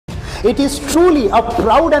It is truly a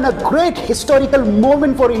proud and a great historical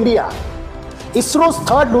moment for India. ISRO's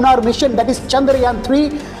third lunar mission, that is Chandrayaan 3,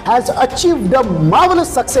 has achieved a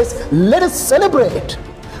marvelous success. Let us celebrate.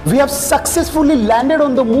 We have successfully landed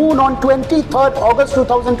on the moon on 23rd August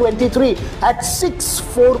 2023 at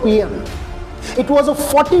 6:04 p.m. It was a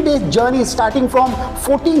 40-day journey starting from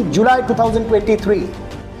 14 July 2023.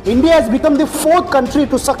 India has become the fourth country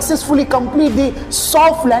to successfully complete the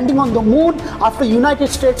soft landing on the moon after United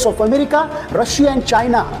States of America, Russia and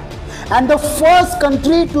China, and the first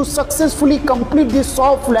country to successfully complete the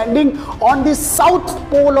soft landing on the south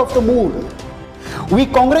pole of the moon. We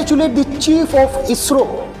congratulate the chief of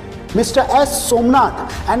ISRO, Mr. S.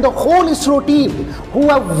 Somnath, and the whole ISRO team who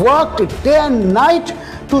have worked day and night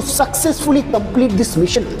to successfully complete this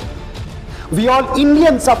mission. We all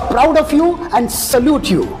Indians are proud of you and salute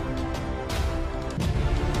you.